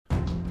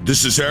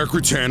This is Eric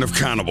Rutan of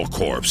Cannibal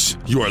Corpse.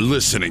 You are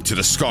listening to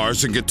the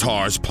Scars and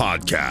Guitars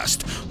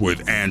podcast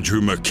with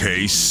Andrew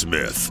McKay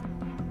Smith.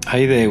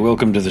 Hey there,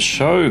 welcome to the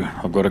show.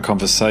 I've got a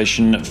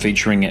conversation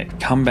featuring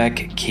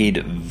Comeback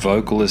Kid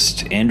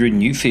vocalist Andrew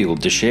Newfield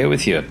to share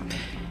with you.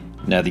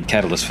 Now, the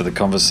catalyst for the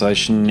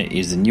conversation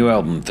is the new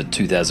album for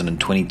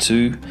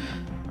 2022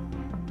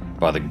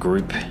 by the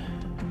group.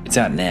 It's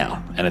out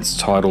now, and it's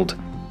titled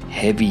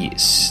Heavy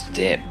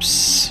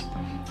Steps.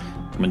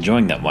 I'm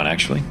enjoying that one,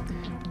 actually.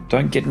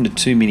 Don't get into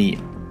too many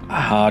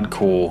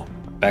hardcore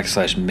 /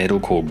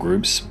 metalcore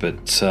groups,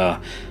 but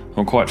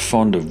I'm quite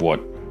fond of what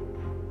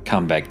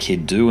Comeback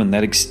Kid do, and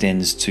that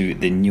extends to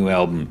the new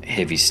album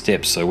Heavy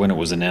Steps. So when it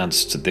was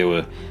announced, there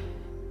were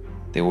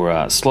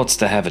slots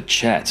to have a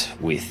chat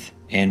with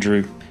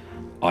Andrew.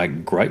 I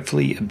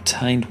gratefully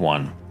obtained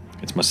one.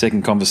 It's my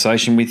second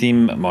conversation with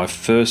him. My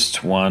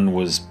first one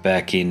was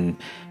back in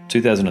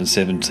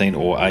 2017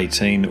 or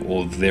 18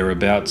 or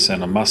thereabouts,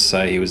 and I must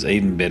say he was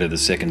even better the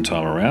second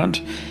time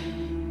around.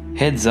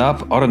 Heads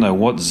up, I don't know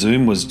what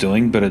Zoom was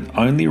doing, but it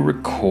only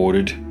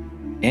recorded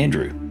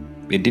Andrew.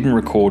 It didn't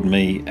record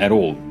me at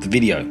all. The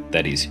video,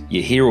 that is.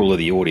 You hear all of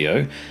the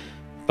audio,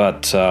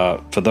 but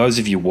for those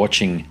of you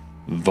watching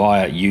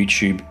via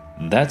YouTube,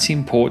 that's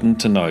important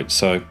to note.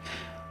 So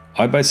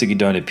I basically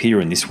don't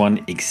appear in this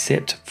one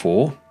except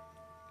for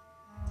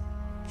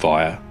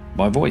via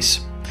my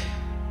voice.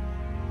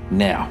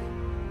 Now,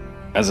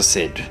 as I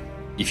said,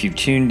 if you've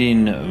tuned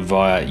in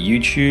via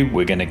YouTube,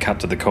 we're going to cut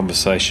to the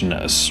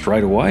conversation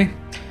straight away.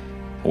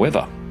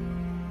 However,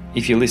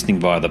 if you're listening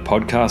via the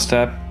podcast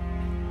app,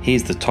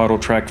 here's the title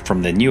track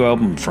from their new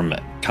album from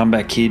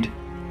Comeback Kid,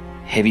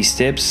 Heavy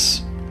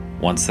Steps.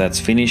 Once that's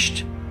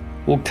finished,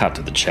 we'll cut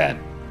to the chat.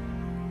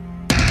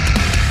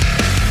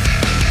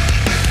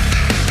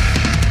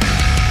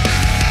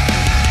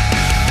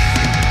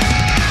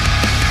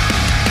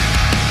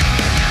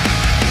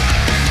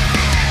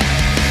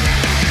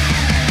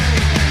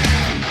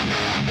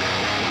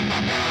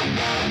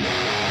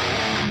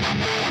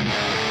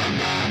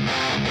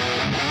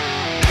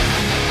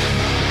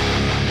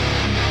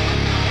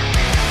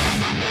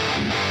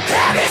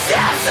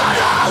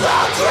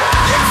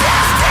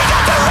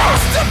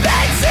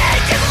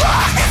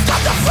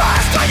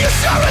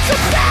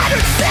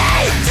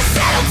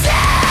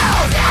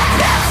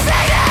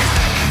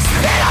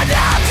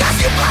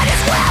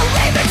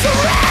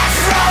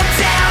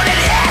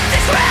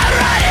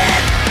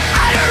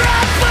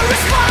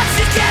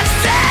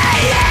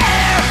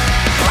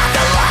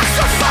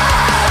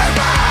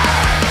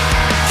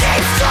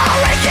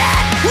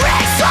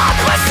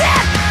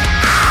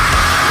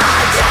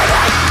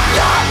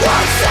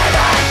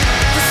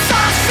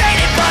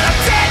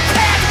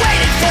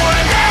 Waiting for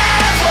an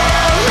avalanche.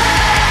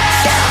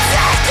 It'll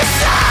take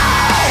us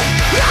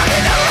all.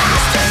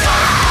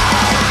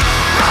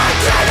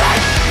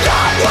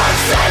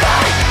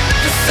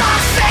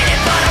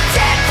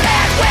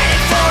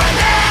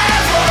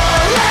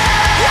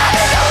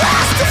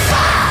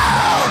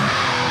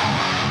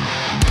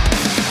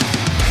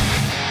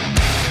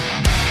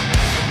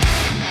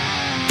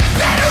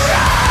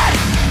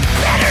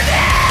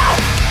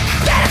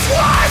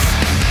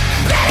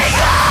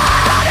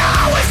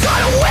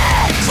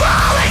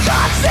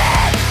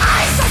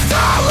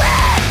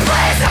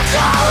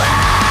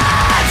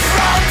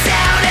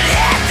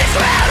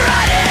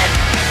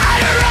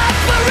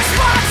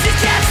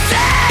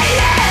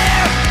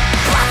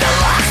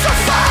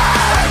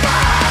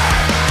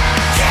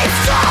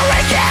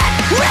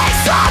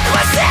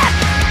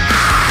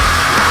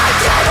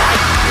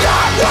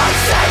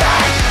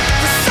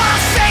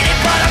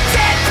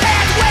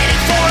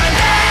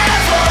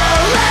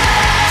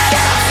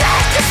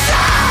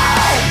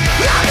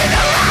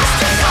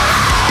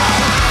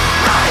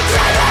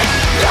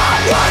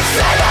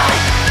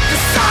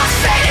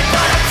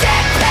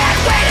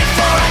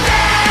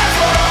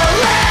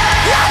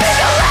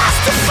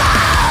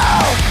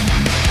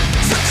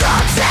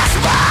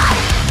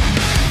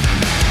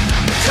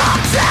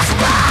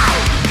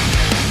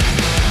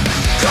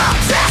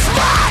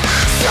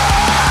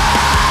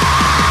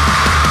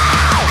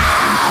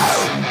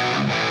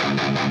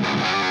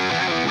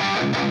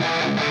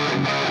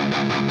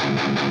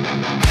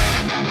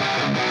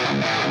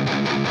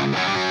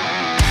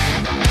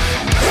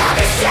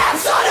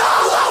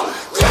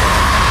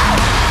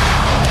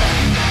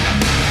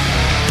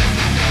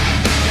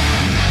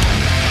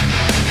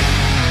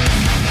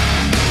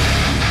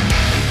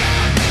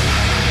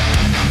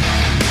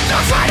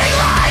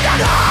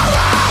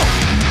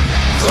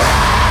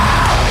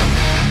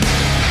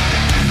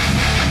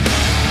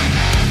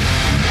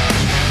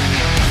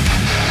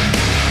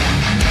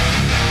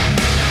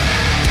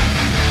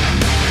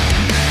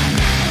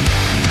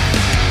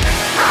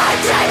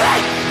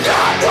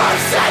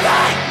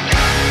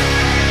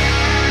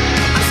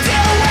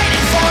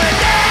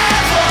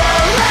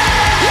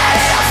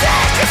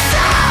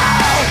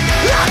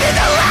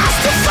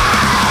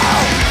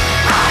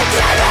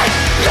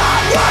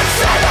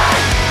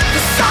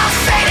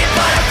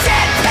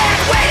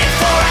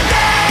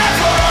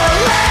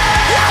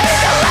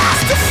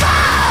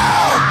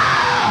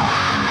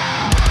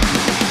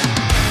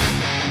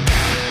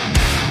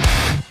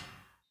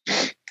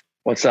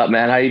 What's up,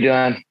 man? How you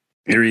doing?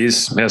 Here he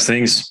is. How's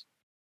things?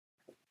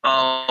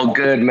 Oh,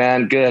 good,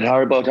 man. Good.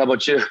 How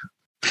about you?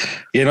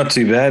 Yeah, not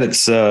too bad.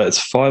 It's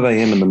 5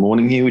 a.m. in the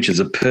morning here, which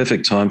is a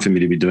perfect time for me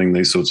to be doing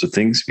these sorts of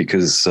things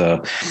because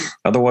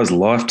otherwise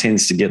life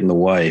tends to get in the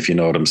way, if you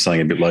know what I'm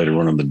saying, a bit later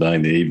on in the day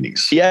in the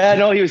evenings. Yeah,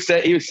 no, he was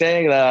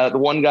saying the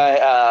one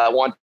guy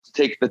wanted to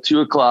take the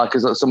 2 o'clock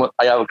because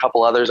I have a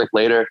couple others like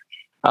later.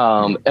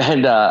 I'm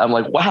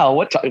like, wow,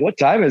 what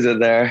time is it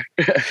there?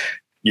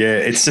 Yeah,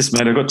 it's just,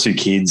 mate, I've got 2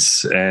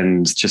 kids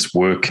and just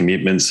work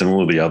commitments and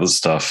all of the other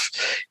stuff.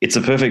 It's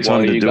a perfect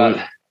time to do it.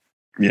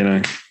 You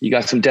know, you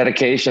got some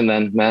dedication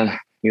then, man.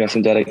 You got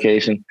some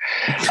dedication.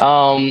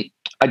 I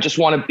just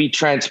want to be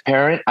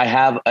transparent. I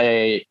have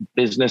a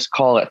business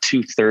call at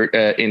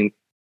 2:30 in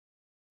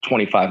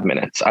 25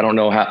 minutes. I don't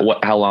know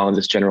how long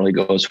this generally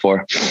goes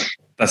for.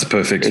 That's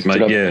perfect,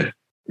 mate.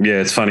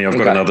 Yeah, it's funny. I've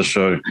got another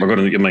show.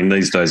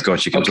 These days,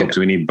 gosh, you can talk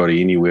to anybody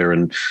anywhere,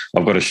 and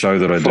I've got a show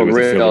that I do with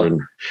a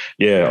filler.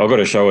 I've got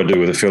a show I do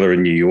with a filler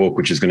in New York,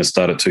 which is going to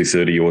start at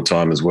 2:30 your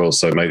time as well.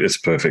 So, mate, it's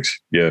perfect.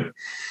 Yeah,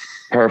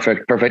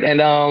 perfect.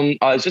 And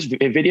is this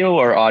video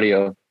or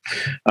audio?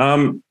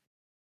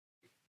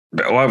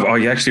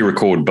 I actually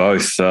record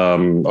both.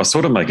 I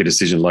sort of make a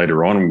decision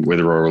later on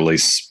whether I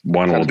release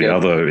one or the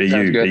other. Are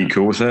you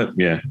cool with that?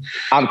 Yeah,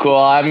 I'm cool.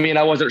 I mean,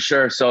 I wasn't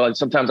sure, so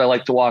sometimes I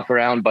like to walk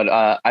around, but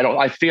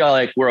I feel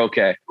like we're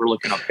okay. We're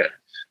looking okay.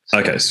 So.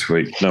 Okay,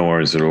 sweet. No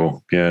worries at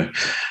all. Yeah.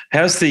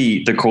 How's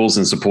the calls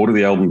in support of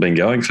the album been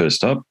going?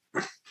 First up.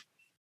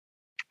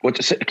 Can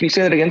you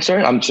say that again?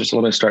 Sorry, I'm just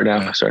let me start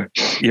now. Sorry.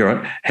 You're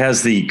right.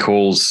 How's the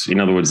calls? In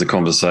other words, the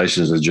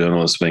conversations with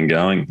journalists been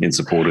going in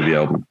support of the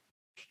album?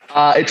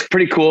 It's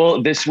pretty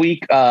cool. This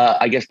week,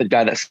 I guess the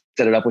guy that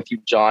set it up with you,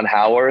 John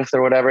Howarth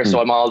or whatever.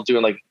 So I'm all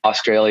doing like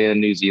Australia and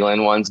New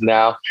Zealand ones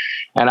now.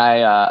 And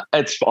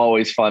it's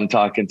always fun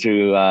talking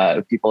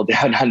to people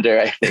down under.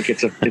 I think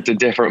it's a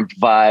different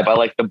vibe. I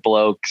like the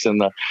blokes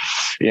and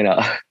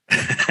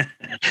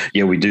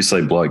Yeah, we do say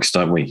blokes,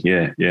 don't we?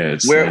 Yeah.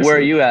 Where are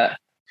you at?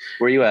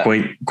 Where are you at?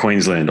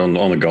 Queensland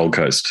on the Gold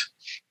Coast.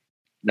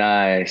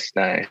 Nice.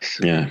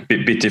 Yeah,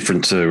 bit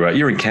different to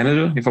you're in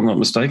Canada, if I'm not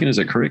mistaken. Is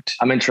that correct?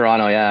 I'm in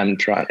Toronto. Yeah, I'm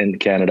in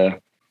Canada.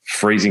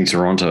 Freezing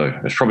Toronto.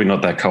 It's probably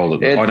not that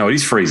cold. I know it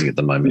is freezing at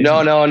the moment.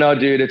 No,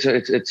 dude.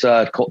 It's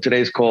cold.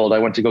 Today's cold. I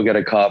went to go get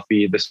a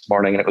coffee this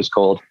morning and it was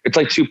cold. It's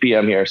like 2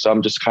 p.m. here, so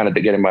I'm just kind of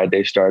getting my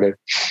day started.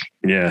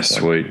 Yeah,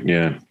 sweet.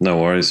 Yeah,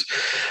 no worries.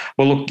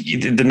 Well, look,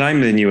 the name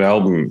of the new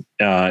album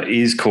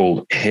is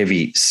called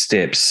Heavy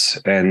Steps,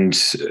 and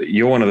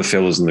you're one of the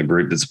fellas in the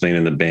group that's been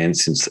in the band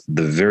since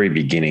the very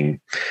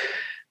beginning.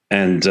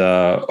 And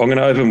I'm going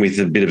to open with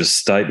a bit of a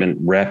statement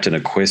wrapped in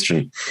a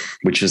question,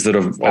 which is that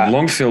I've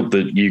long felt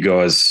that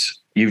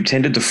you've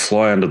tended to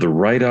fly under the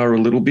radar a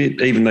little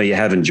bit, even though you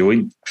have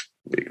enjoyed,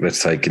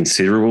 let's say,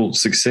 considerable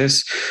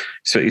success,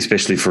 so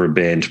especially for a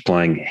band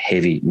playing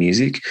heavy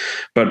music.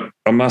 But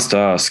I must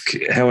ask,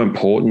 how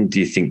important do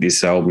you think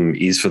this album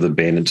is for the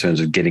band in terms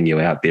of getting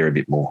you out there a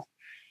bit more?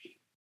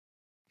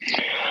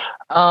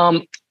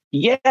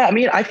 Yeah, I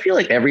mean, I feel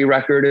like every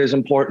record is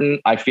important.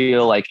 I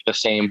feel like the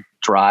same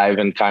drive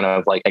and kind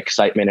of like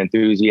excitement,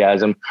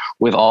 enthusiasm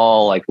with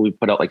all, like we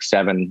put out like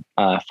 7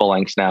 full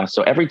lengths now.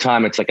 So every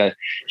time it's like a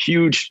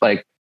huge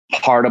like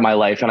part of my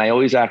life. And I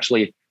always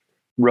actually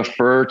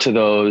refer to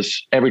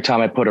those every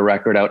time I put a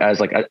record out as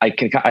like, I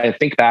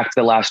think back to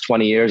the last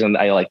 20 years and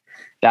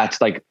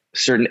that's like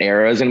certain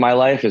eras in my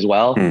life as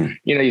well.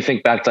 You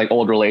think back to like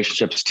old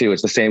relationships too.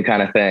 It's the same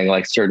kind of thing,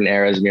 like certain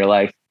eras in your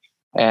life.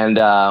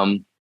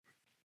 And,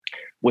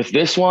 with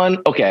this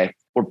one, okay,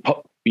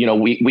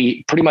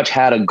 we pretty much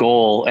had a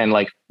goal and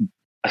like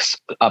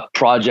a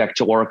project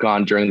to work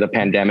on during the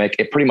pandemic.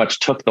 It pretty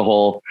much took the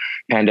whole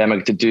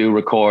pandemic to do,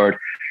 record,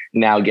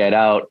 now get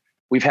out.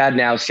 We've had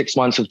now 6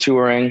 months of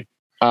touring.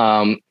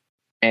 And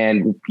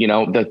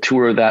the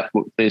tour that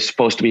is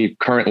supposed to be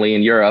currently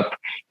in Europe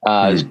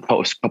is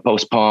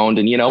postponed.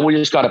 And, we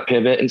just got to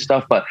pivot and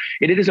stuff. But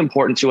it is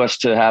important to us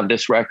to have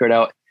this record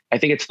out. I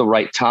think it's the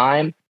right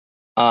time.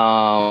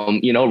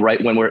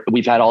 Right when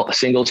we've had all the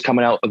singles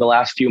coming out of the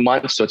last few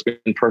months. So it's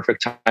been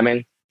perfect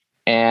timing.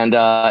 And,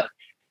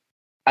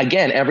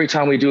 again, every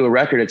time we do a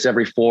record, it's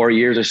every 4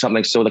 years or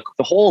something. So the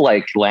whole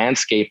like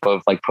landscape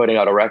of like putting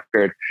out a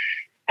record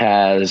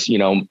has,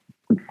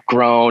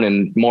 grown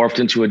and morphed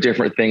into a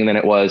different thing than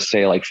it was,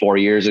 say, like 4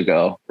 years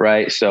ago.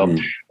 Right. So,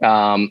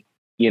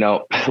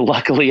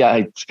 luckily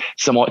I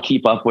somewhat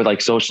keep up with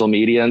like social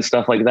media and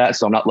stuff like that.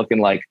 So I'm not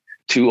looking like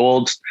too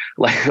old,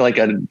 I'm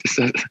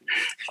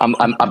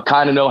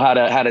kind of know how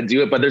to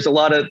do it, but there's a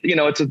lot of,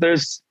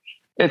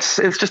 it's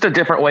just a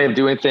different way of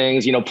doing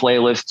things.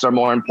 Playlists are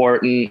more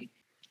important.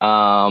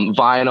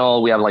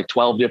 Vinyl, we have like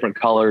 12 different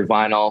colored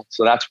vinyl.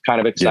 So that's kind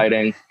of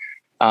exciting. Yeah.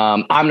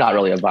 I'm not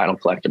really a vinyl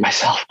collector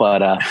myself,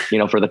 but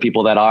for the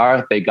people that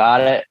are, they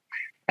got it.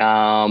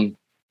 I'm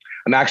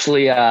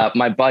actually,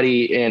 my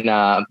buddy in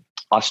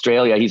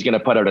Australia, he's going to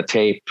put out a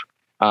tape.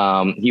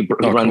 He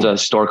runs a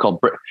store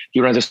called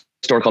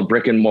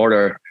Brick and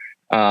Mortar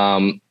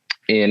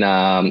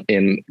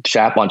in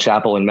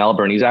Chapel in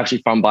Melbourne. He's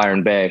actually from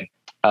Byron Bay,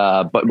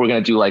 but we're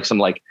going to do like some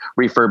like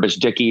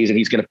refurbished Dickies, and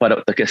he's going to put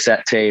up the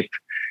cassette tape.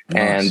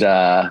 Nice.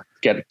 And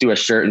do a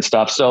shirt and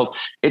stuff. So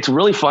it's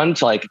really fun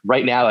to like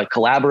right now, like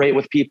collaborate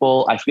with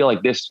people. I feel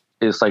like this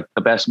is like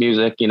the best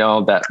music, you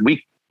know, that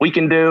we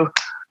can do.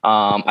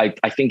 I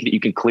think that you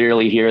can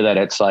clearly hear that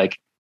it's like,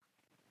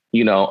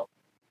 you know,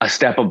 a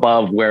step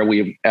above where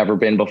we've ever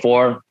been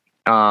before.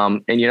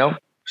 And, you know,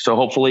 so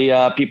hopefully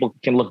people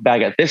can look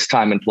back at this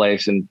time and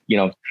place and, you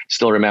know,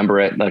 still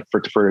remember it like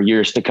for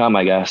years to come,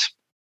 I guess.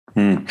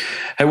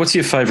 Hey, what's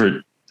your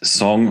favorite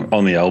song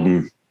on the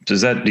album? Do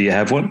you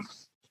have one?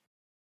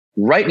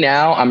 Right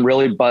now, I'm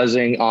really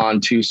buzzing on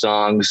two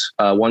songs.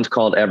 One's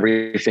called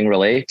Everything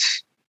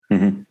Relates.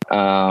 Mm-hmm.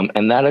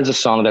 And that is a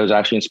song that was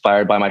actually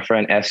inspired by my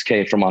friend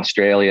SK from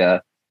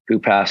Australia, who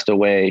passed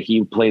away.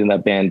 He played in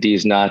that band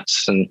D's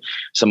Nuts and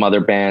some other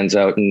bands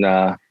out in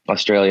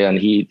Australia. And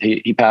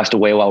he passed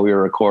away while we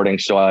were recording.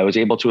 So I was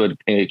able to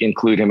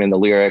include him in the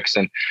lyrics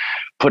and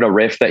put a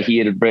riff that he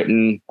had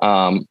written,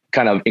 kind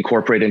of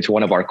incorporate into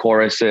one of our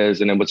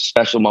choruses. And it was a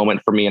special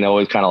moment for me. And it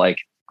always kind of like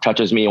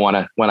touches me when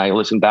I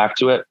listen back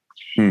to it.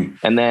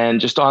 And then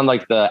just on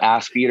like the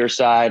ass beater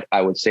side,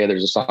 I would say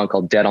there's a song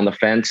called Dead on the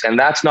Fence. And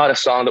that's not a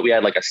song that we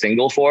had like a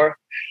single for.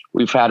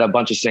 We've had a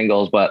bunch of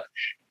singles, but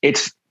it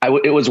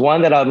was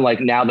one that I'm like,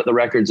 now that the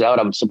record's out,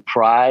 I'm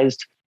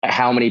surprised at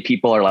how many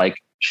people are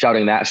like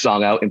shouting that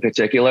song out in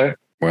particular.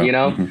 Wow. You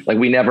know, like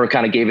we never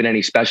kind of gave it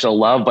any special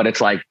love, but it's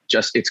like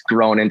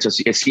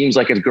it seems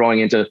like it's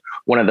growing into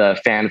one of the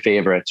fan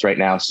favorites right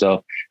now.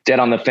 So Dead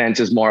on the Fence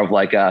is more of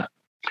like it's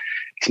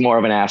more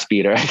of an ass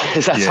beater.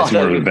 That's it's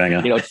more of a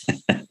banger. You know,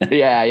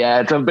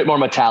 yeah. It's a bit more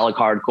metallic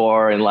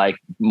hardcore and like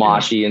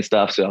moshy and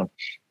stuff. So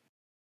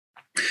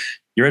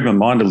you read my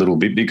mind a little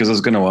bit because I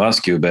was going to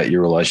ask you about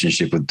your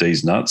relationship with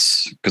D's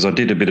Nuts, because I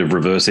did a bit of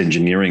reverse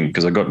engineering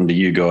because I got into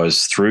you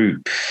guys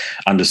through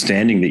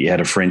understanding that you had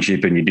a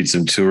friendship and you did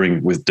some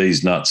touring with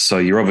D's Nuts. So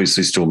you're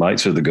obviously still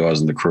mates with the guys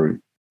in the crew.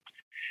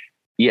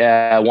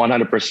 Yeah,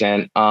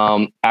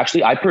 100%.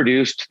 Actually, I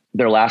produced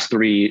their last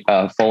 3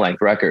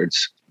 full-length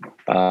records.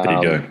 There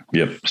you go.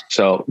 Yep.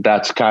 So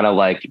that's kind of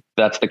like,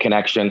 that's the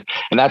connection.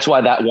 And that's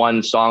why that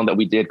one song that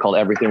we did called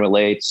Everything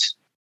Relates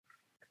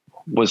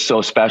was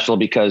so special,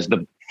 because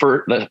the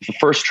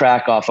first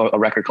track off a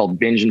record called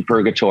Binge in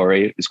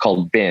Purgatory is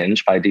called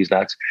Binge by D's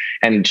Nuts.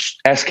 And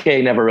SK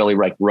never really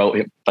like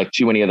wrote like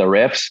too many of the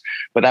riffs,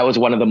 but that was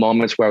one of the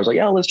moments where I was like,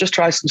 yeah, let's just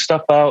try some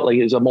stuff out. Like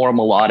it was a more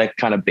melodic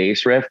kind of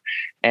bass riff.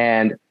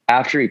 And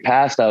after he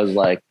passed, I was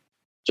like,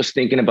 just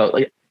thinking about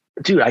like,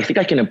 dude, I think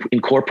I can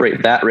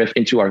incorporate that riff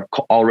into our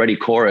already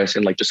chorus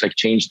and like just like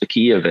change the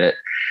key of it.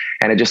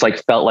 And it just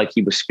like felt like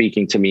he was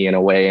speaking to me in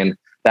a way. And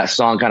that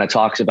song kind of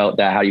talks about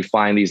that, how you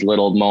find these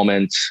little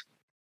moments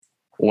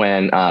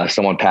when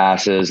someone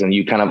passes and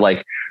you kind of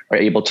like are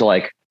able to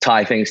like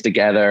tie things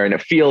together and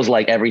it feels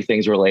like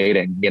everything's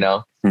relating, you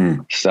know?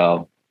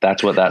 So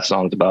that's what that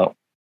song's about.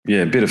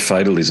 Yeah, a bit of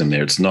fatalism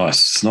there. It's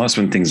nice. It's nice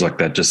when things like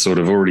that just sort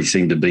of already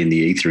seem to be in the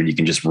ether and you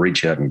can just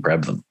reach out and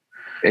grab them.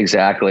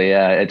 Exactly.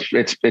 Yeah.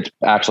 It's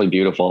actually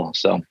beautiful.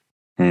 So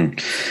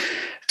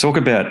talk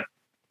about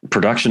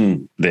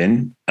production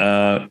then.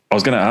 I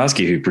was going to ask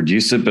you who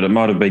produced it, but it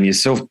might have been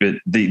yourself, but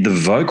the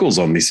vocals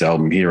on this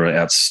album here are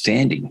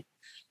outstanding.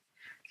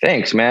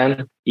 Thanks,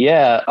 man.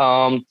 Yeah.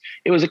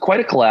 It was quite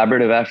a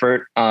collaborative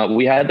effort.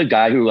 We had the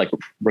guy who like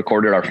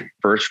recorded our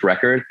first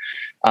record,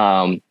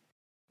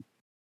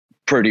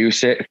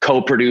 co-produce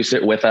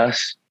it with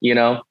us, you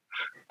know?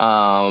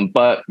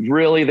 But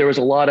really there was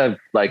a lot of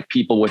like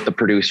people with the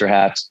producer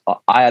hats.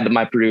 I had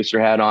my producer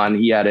hat on,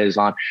 he had his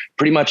on.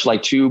 Pretty much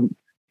like two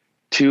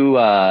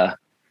days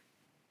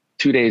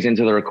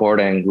into the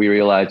recording, we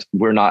realized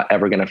we're not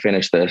ever going to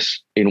finish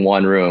this in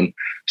one room.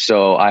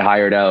 So I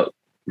hired out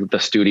the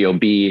Studio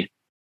B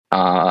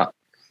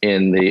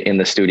in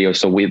the studio.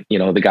 So we, you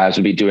know, the guys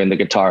would be doing the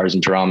guitars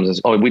and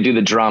drums. We do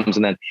the drums,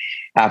 and then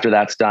after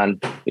that's done,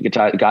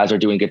 the guys are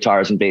doing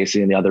guitars and bass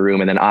in the other room.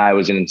 And then I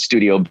was in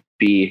Studio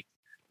B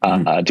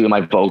doing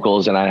my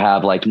vocals, and I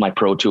have like my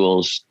Pro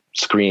Tools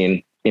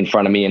screen in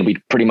front of me, and we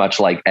pretty much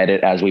like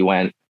edit as we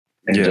went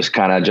and just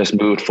kind of just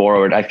moved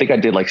forward. I think I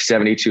did like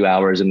 72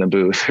 hours in the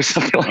booth or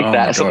something like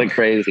that. Something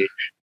crazy.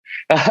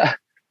 I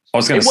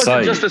was going to say, it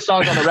wasn't just the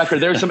songs on the record.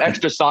 There's some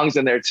extra songs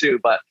in there too,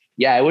 but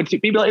yeah,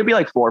 it'd be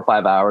like 4 or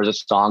 5 hours a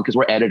song, because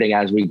we're editing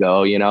as we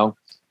go, you know?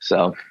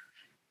 So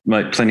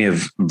mate, plenty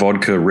of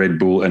vodka, Red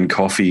Bull and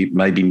coffee,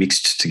 maybe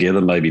mixed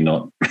together, maybe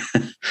not.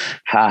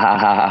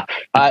 I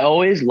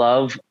always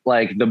love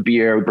like the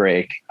beer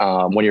break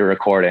when you're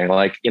recording,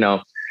 like, you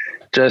know,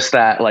 just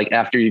that, like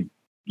after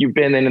you've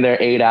been in there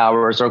 8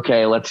 hours,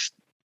 okay,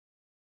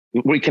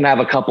 we can have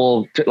a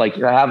couple, like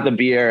have the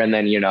beer, and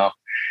then, you know,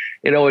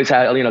 it always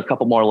had, you know, a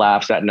couple more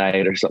laughs at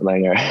night or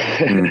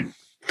something.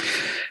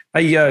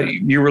 Hey,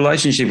 your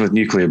relationship with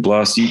Nuclear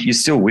Blast, you're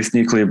still with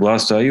Nuclear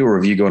Blast, are you, or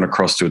have you gone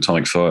across to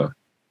Atomic Fire?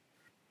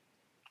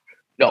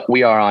 No,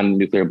 we are on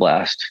Nuclear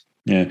Blast.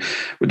 Yeah.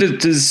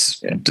 Does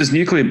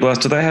Nuclear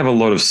Blast, do they have a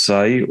lot of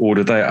say, or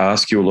do they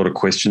ask you a lot of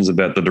questions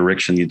about the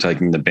direction you're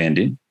taking the band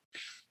in?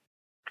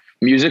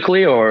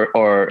 Musically or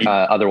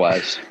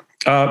otherwise?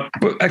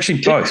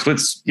 Actually, both.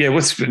 Let's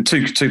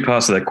two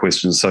parts of that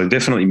question. So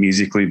definitely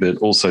musically, but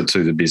also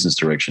to the business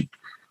direction.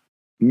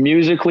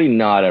 Musically,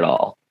 not at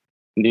all.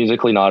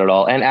 Musically, not at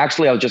all. And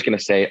actually, I was just going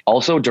to say,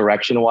 also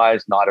direction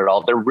wise, not at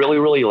all. They're really,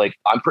 really like,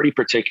 I'm pretty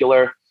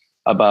particular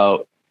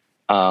about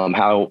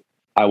how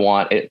I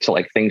want it to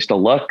like things to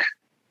look.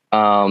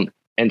 And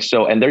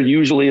they're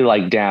usually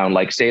like down,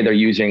 like say they're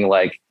using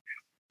like,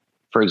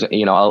 for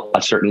example,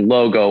 a certain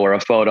logo or a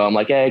photo. I'm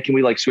like, hey, can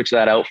we like switch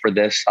that out for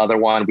this other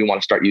one? We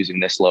want to start using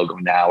this logo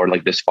now, or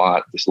like this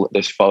font,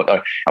 this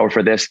photo, or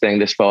for this thing,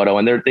 this photo.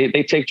 And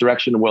they take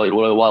direction really,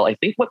 really well. I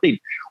think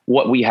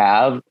what we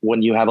have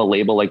when you have a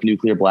label like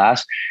Nuclear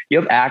Blast, you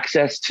have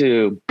access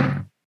to,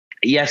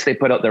 yes, they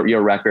put out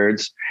your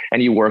records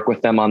and you work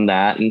with them on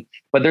that.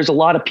 But there's a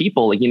lot of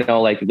people,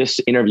 like this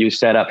interview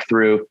set up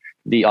through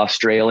the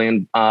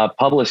Australian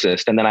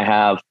publicist. And then I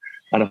have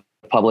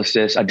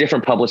a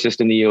different publicist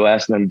in the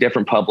US and then a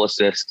different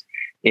publicist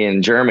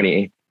in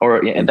Germany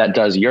that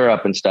does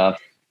Europe and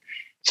stuff.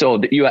 So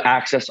you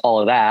access all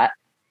of that.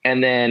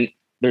 And then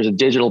there's a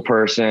digital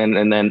person.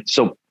 And then,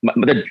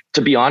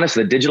 to be honest,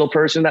 the digital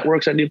person that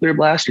works at Nuclear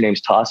Blast, her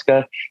name's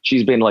Tosca.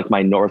 She's been like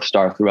my North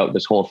Star throughout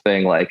this whole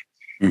thing. Like,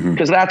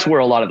 because that's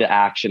where a lot of the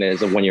action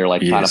is of when you're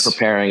like kind of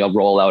preparing a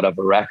rollout of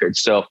a record.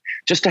 So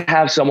just to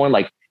have someone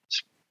like,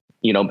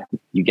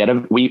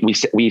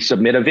 we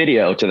submit a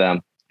video to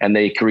them and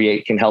they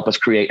can help us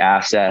create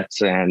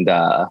assets and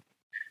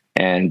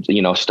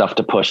stuff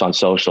to push on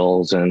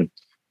socials. And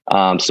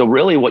so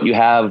really what you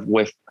have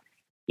with,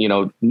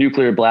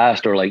 Nuclear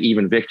Blast or like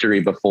even Victory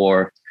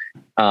before,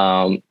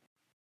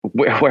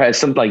 whereas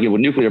something like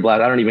with Nuclear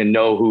Blast, I don't even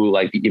know who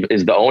like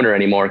is the owner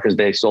anymore because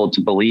they sold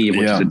to Believe,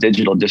 which is a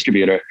digital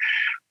distributor.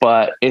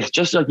 But it's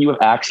just like you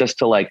have access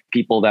to like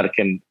people that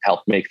can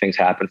help make things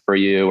happen for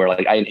you, or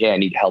like, I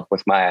need help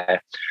with my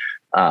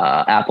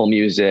Apple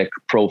Music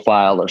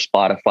profile or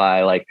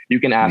Spotify. Like you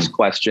can ask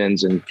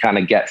questions and kind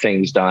of get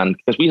things done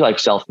because we like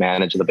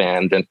self-manage the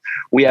band, and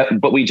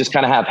we just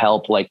kind of have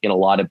help like in a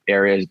lot of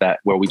areas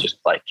where we just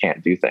like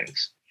can't do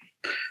things.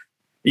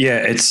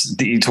 Yeah,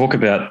 you talk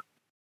about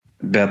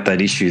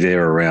that issue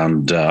there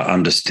around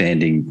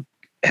understanding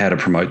how to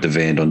promote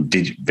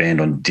the band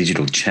on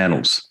digital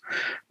channels.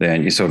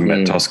 Then you're talking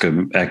about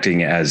Tosca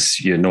acting as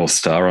your North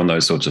Star on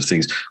those sorts of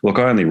things. Look,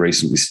 I only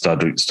recently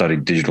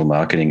studied digital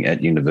marketing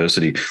at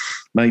university.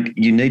 Mate,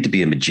 you need to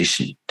be a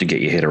magician to get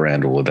your head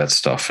around all of that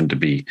stuff and to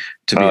be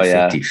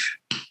effective.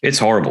 Yeah. It's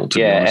horrible to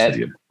be honest with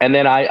you. And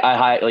then I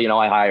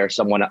hire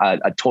someone,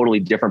 a totally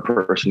different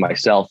person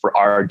myself for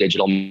our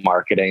digital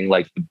marketing.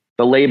 Like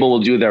the label will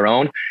do their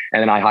own,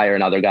 and then I hire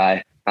another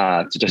guy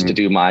to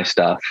do my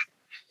stuff.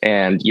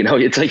 And,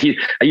 it's like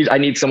I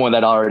need someone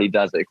that already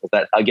does it, because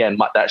that, again,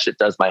 that shit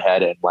does my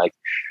head in. Like,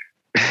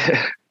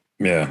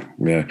 Yeah.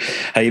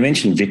 Hey, you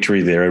mentioned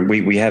Victory there, and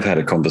we have had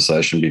a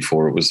conversation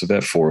before. It was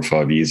about 4 or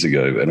 5 years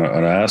ago, and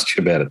I asked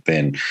you about it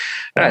then.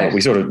 Nice.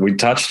 We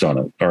touched on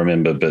it, I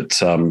remember, but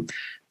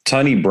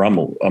Tony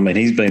Brummel, I mean,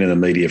 he's been in the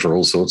media for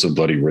all sorts of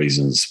bloody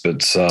reasons,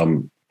 but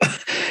when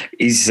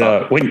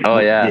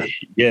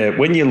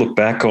you look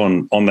back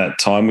on that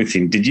time with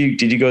him, did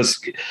you guys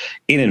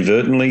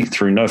inadvertently,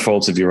 through no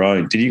faults of your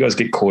own, did you guys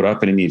get caught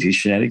up in any of his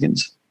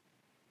shenanigans?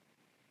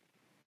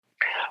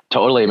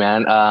 Totally,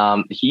 man.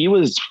 He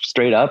was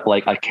straight up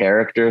like a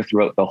character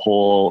throughout the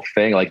whole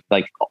thing. Like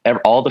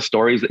all the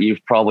stories that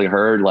you've probably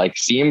heard, like,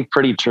 seem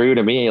pretty true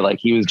to me. Like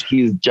he's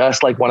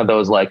just like one of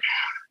those, like,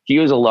 he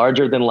was a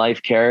larger than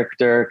life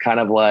character, kind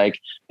of like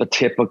the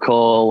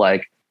typical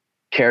like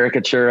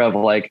caricature of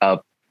like a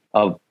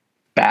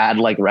bad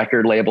like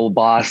record label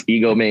boss,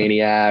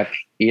 egomaniac,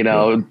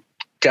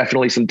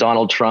 definitely some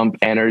Donald Trump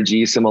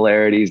energy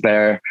similarities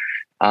there.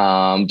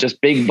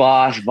 Just big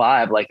boss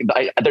vibe. Like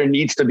there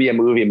needs to be a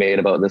movie made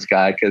about this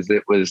guy, because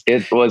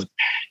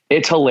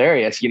it's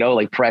hilarious,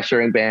 like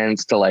pressuring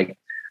bands to like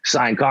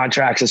sign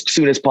contracts as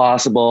soon as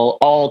possible,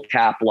 all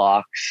cap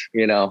locks,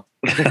 we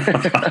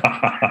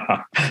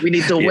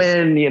need to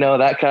win,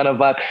 that kind of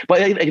vibe.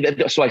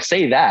 But so I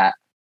say that,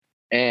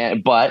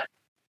 but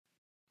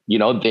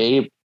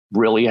they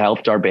really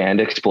helped our band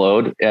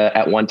explode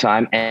at one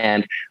time.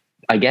 And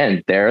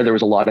again, there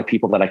was a lot of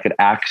people that I could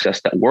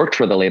access that worked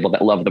for the label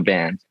that loved the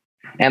band.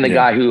 And the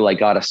guy who like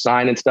got a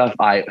sign and stuff,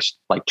 I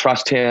like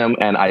trust him,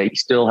 and I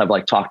still have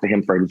like talked to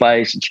him for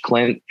advice. It's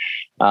Clint,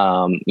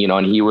 and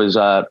he was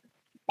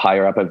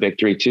higher up at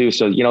Victory too.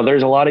 So,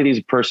 there's a lot of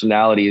these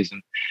personalities,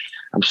 and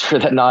I'm sure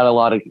that not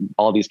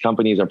all these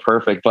companies are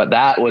perfect, but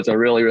that was a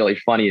really, really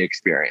funny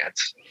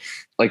experience.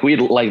 Like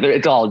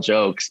it's all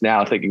jokes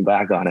now thinking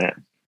back on it.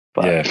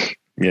 But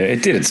yeah,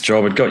 it did its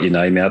job. It got your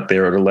name out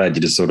there. It allowed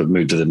you to sort of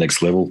move to the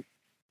next level.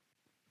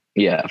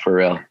 Yeah, for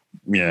real.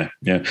 Yeah.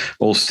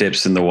 All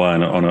steps in the way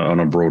on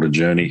a broader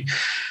journey.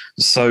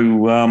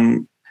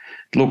 So,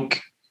 look,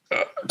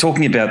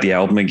 talking about the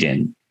album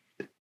again,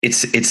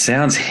 it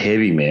sounds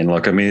heavy, man.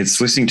 Like, I mean,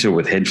 it's listening to it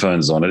with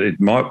headphones on it. It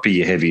might be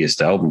your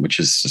heaviest album, which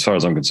is, as far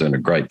as I'm concerned, a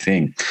great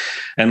thing.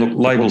 And look,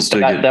 labels do.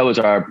 That was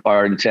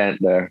our intent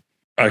there.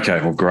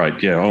 Okay, well,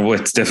 great. Yeah, well,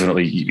 it's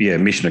definitely,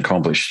 mission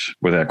accomplished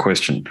without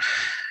question.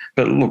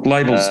 But look,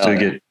 labels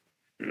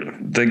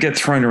they get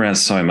thrown around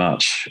so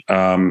much.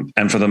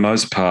 And for the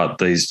most part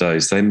these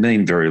days, they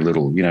mean very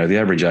little. You know, the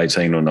average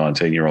 18 or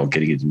 19-year-old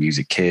getting into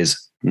music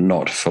cares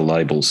not for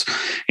labels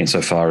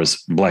insofar as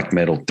black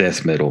metal,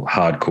 death metal,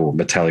 hardcore,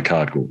 metallic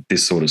hardcore,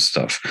 this sort of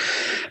stuff.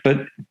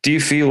 But do you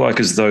feel like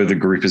as though the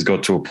group has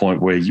got to a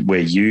point where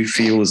you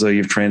feel as though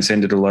you've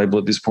transcended a label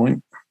at this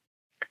point?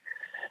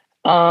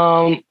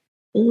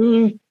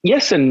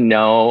 Yes and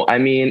no. I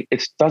mean,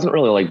 it doesn't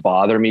really like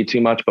bother me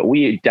too much, but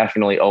we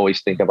definitely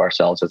always think of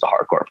ourselves as a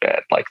hardcore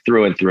band, like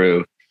through and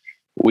through.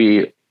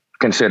 We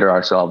consider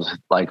ourselves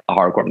like a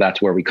hardcore.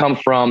 That's where we come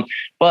from.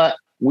 But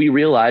we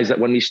realized that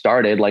when we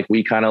started, like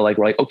we kind of like,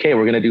 we're like, okay,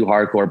 we're going to do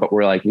hardcore, but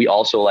we're like, we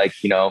also like,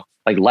 you know,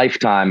 like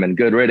Lifetime and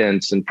Good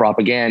Riddance and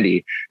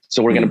Propaganda.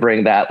 So we're going to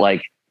bring that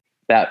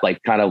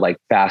kind of like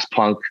fast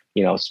punk,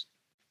 you know,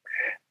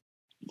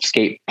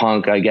 skate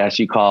punk, I guess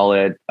you call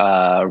it,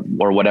 or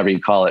whatever you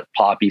call it,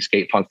 poppy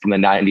skate punk from the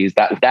 90s.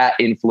 That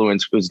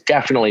influence was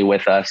definitely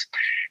with us.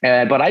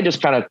 But I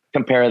just kind of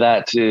compare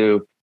that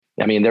to,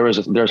 I mean, there's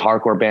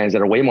hardcore bands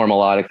that are way more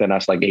melodic than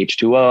us, like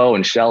H2O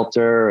and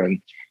Shelter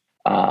and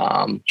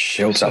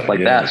stuff like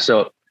that.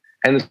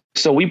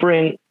 So we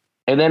bring,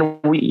 and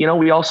then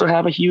we also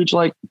have a huge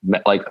like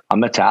a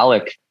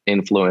metallic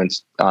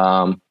influence,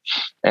 and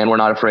we're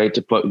not afraid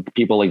to put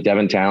people like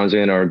Devin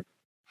Townsend or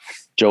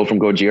Joe from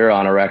Gojira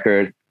on a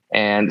record.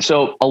 And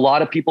so a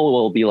lot of people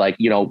will be like,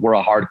 you know, we're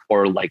a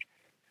hardcore, like,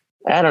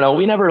 I don't know.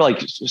 We never like,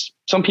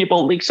 some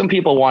people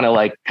want to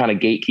like kind of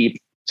gatekeep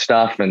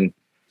stuff and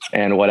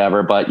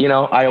whatever, but you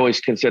know, I always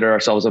consider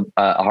ourselves a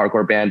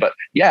hardcore band. But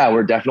yeah,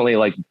 we're definitely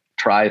like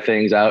try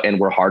things out, and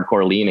we're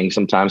hardcore leaning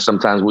sometimes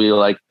we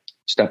like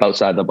step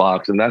outside the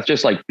box, and that's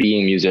just like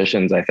being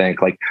musicians. I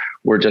think like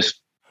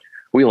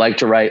we like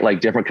to write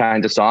like different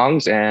kinds of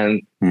songs,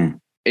 and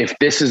if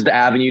this is the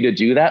avenue to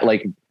do that,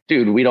 like,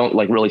 dude, we don't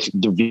like really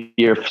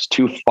veer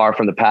too far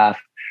from the path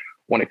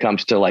when it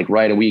comes to like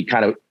writing.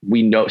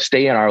 We know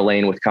stay in our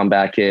lane with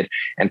Comeback Kid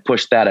and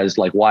push that as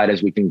like wide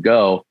as we can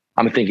go.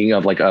 I'm thinking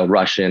of like a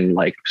Russian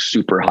like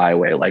super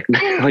highway, like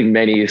like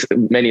many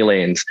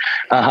lanes.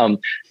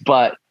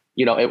 But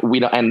you know, we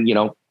don't, and you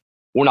know,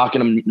 we're not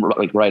going to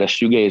like write a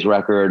shoegaze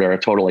record or a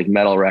total like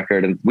metal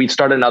record, and we'd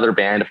start another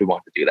band if we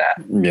want to do that.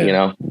 Yeah, you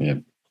know. Yeah.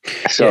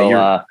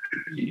 So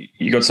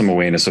you got some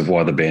awareness of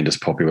why the band is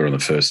popular in the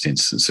first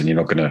instance, and you're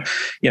not going to,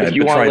 you know, if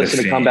you want to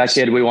listen to Comeback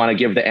Kid, we want to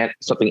give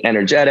something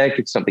energetic,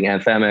 it's something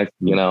anthemic,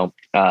 you know,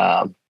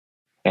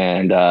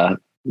 and a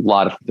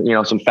lot of, you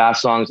know, some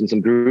fast songs and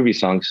some groovy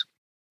songs.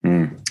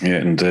 Yeah,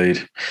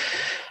 indeed.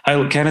 Hey,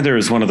 look, Canada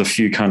is one of the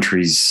few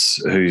countries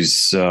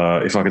whose,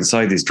 if I can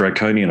say this,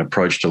 draconian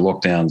approach to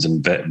lockdowns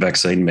and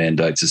vaccine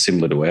mandates is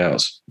similar to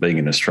ours, being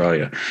in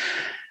Australia.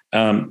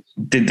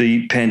 Did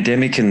the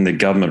pandemic and the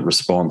government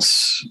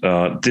response,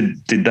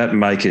 did that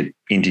make it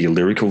into your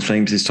lyrical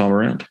themes this time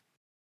around?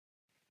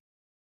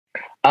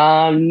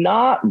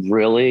 Not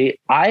really.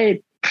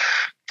 I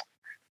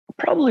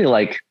probably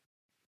like,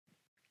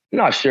 I'm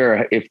not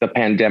sure if the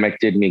pandemic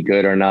did me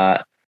good or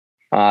not.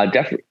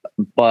 Definitely,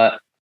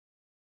 but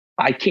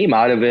I came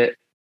out of it.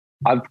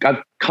 I've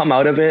come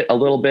out of it a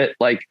little bit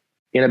like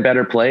in a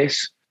better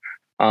place.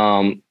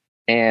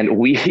 And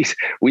we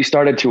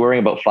started touring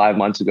about 5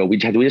 months ago. We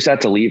just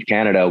had to leave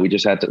Canada. We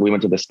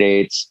went to the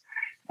States.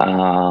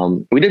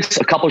 We did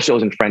a couple of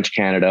shows in French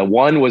Canada.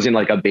 One was in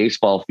like a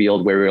baseball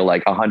field where we were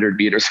like 100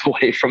 meters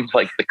away from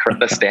like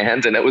the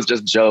stands, and it was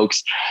just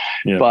jokes.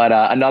 Yeah. But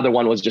another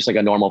one was just like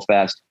a normal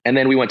fest. And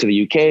then we went to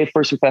the UK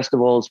for some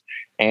festivals,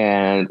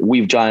 and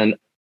we've done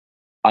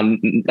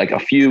like a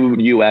few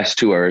US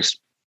tours.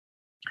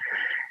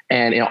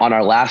 And on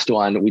our last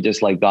one, we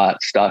just like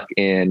got stuck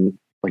in,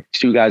 like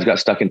two guys got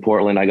stuck in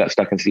Portland. I got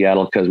stuck in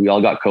Seattle because we all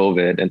got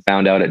COVID and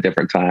found out at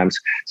different times.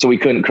 So we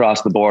couldn't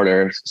cross the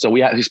border. So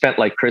we spent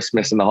like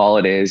Christmas and the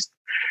holidays,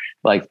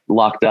 like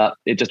locked up.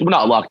 We're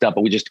not locked up,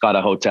 but we just got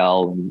a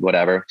hotel and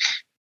whatever.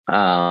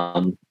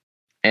 So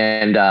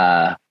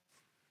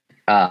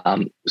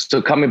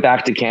coming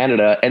back to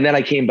Canada, and then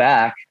I came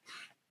back,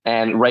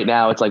 and right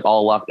now it's like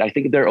all locked. I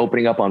think they're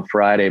opening up on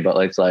Friday, but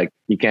it's like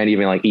you can't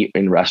even like eat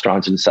in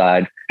restaurants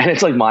inside, and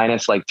it's like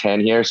minus like 10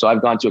 here. So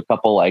I've gone to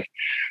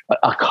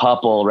a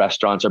couple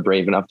restaurants are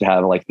brave enough to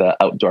have like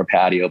the outdoor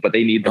patio, but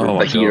they need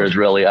the heaters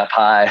really up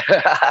high.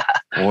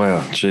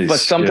 Wow, geez. But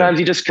sometimes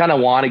you just kind of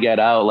want to get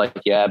out, like,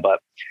 yeah,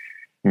 but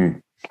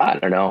I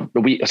don't know.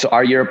 So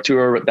our Europe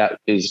tour that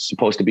is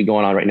supposed to be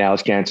going on right now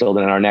is canceled,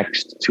 and our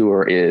next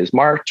tour is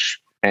March,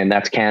 and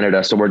that's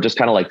Canada. So we're just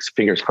kind of like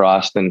fingers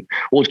crossed, and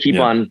we'll keep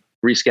on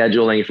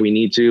rescheduling if we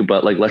need to,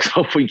 but like, let's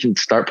hope we can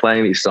start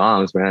playing these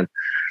songs, man.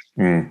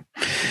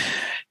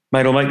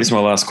 Mate, I'll make this my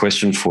last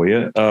question for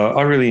you.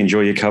 I really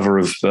enjoy your cover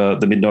of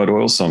the Midnight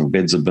Oil song,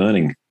 Beds Are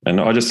Burning. And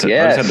I just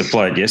had to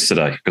play it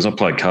yesterday because I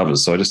play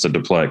covers. So I just had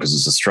to play it because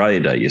it's Australia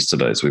Day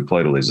yesterday. So we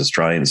played all these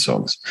Australian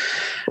songs.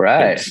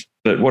 Right.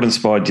 But what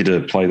inspired you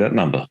to play that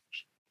number?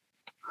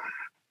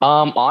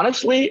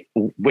 Honestly,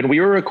 when we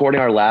were recording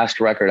our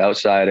last record,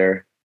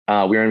 Outsider,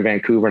 we were in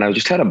Vancouver, and I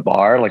just had a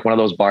bar, like one of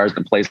those bars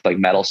that plays like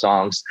metal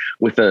songs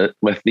with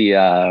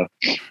the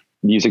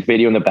music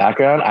video in the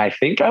background. I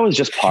think I was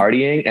just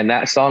partying, and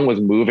that song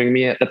was moving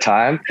me at the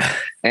time.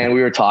 And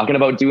we were talking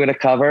about doing a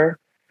cover.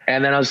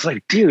 And then I was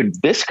like,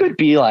 dude, this could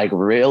be like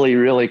really,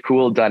 really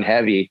cool done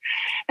heavy.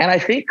 And I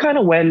think kind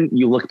of when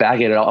you look back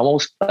at it,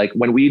 almost like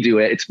when we do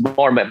it, it's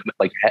more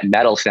like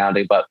metal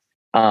sounding, but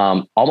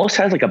almost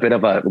has like a bit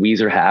of a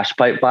Weezer hash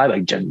pipe vibe,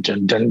 like dun,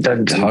 dun, dun,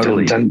 dun,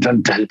 Totally. dun,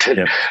 dun, dun, dun,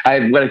 dun.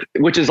 Yep.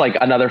 Which is like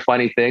another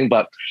funny thing,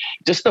 but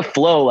just the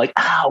flow, like,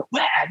 oh,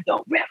 when the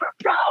river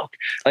broke,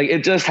 like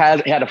it just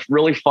had a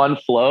really fun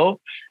flow.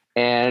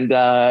 And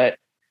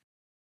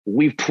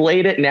we've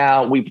played it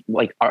now. We've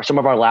like some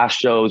of our last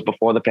shows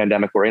before the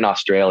pandemic were in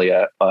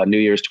Australia, New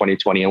Year's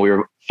 2020, and we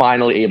were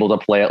finally able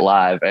to play it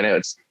live, and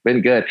it's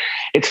been good.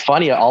 It's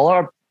funny,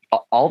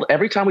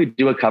 every time we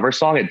do a cover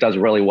song, it does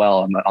really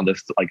well on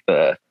this, like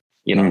the,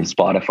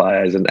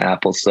 Spotify and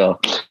Apple. So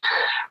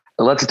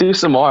let's do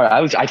some more.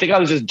 I think I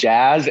was just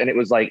jazzed, and it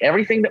was like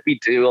everything that we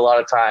do, a lot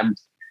of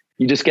times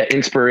you just get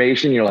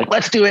inspiration. You're like,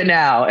 let's do it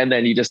now. And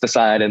then you just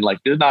decide, and like,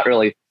 there's not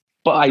really,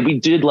 but we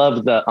did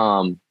love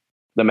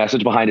the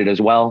message behind it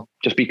as well,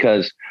 just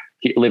because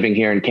living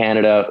here in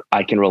Canada,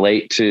 we can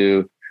relate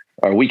to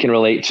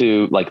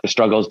like the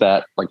struggles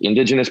that like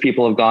Indigenous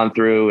people have gone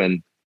through.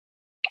 And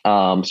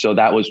so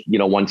that was,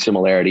 one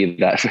similarity,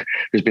 that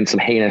there's been some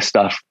heinous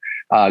stuff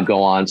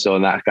go on. So,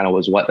 and that kind of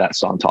was what that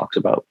song talks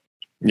about.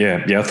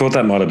 Yeah. I thought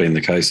that might have been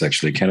the case,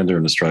 actually. Canada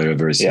and Australia are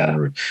very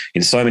similar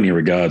in so many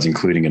regards,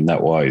 including in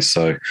that way.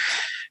 So,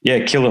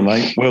 yeah, killer,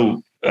 mate.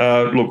 Well,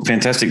 look,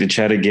 fantastic to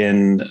chat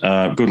again.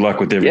 Good luck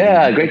with everything.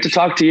 Yeah, great to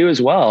talk to you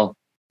as well.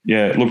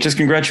 Yeah, look, just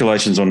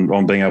congratulations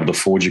on being able to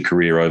forge a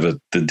career over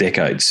the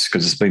decades,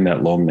 because it's been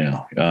that long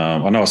now.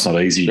 I know it's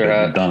not easy,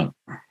 but you've done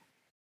it.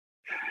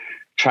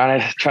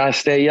 Trying to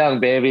stay young,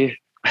 baby.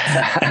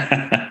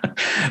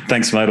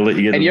 Thanks, mate. I'll let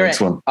you get to the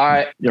next one. All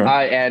right. All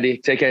right, Andy.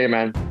 Take care,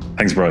 man.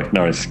 Thanks, bro.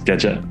 No worries.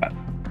 Catch ya.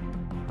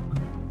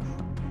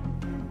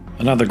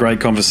 Another great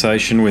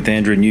conversation with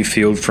Andrew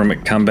Newfield from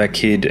Comeback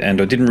Kid,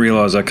 and I didn't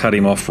realise I cut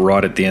him off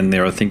right at the end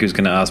there. I think he was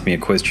going to ask me a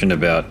question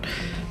about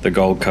the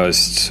Gold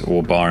Coast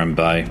or Byron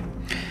Bay.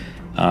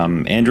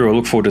 Andrew, I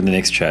look forward to the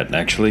next chat,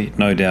 actually.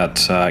 No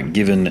doubt,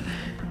 given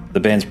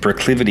the band's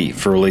proclivity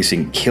for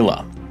releasing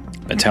killer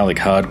metallic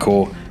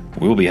hardcore,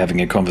 we'll be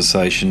having a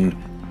conversation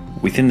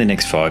within the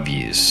next 5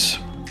 years.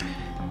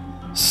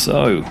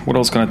 So, what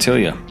else can I tell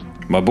you?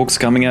 My book's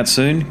coming out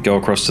soon. Go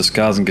across to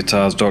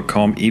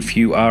scarsandguitars.com if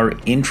you are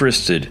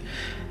interested.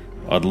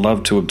 I'd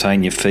love to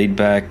obtain your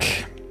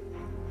feedback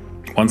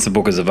once the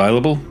book is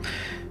available,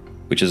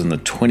 which is on the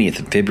 20th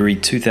of February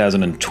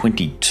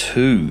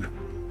 2022.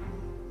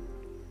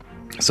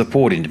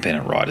 Support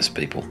independent writers,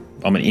 people.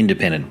 I'm an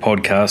independent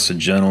podcaster,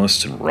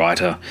 journalist, and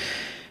writer.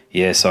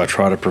 Yes, I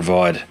try to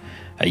provide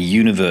a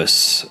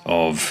universe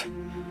of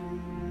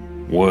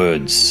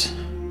words.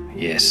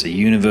 Yes, a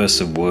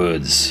universe of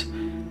words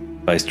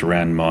based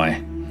around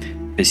my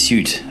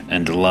pursuit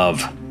and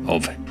love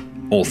of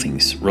all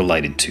things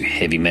related to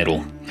heavy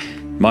metal.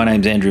 My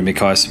name's Andrew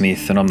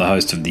Mackay-Smith, and I'm the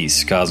host of the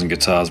Scars and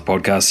Guitars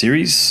podcast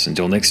series.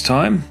 Until next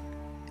time,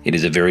 it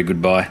is a very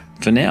goodbye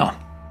for now.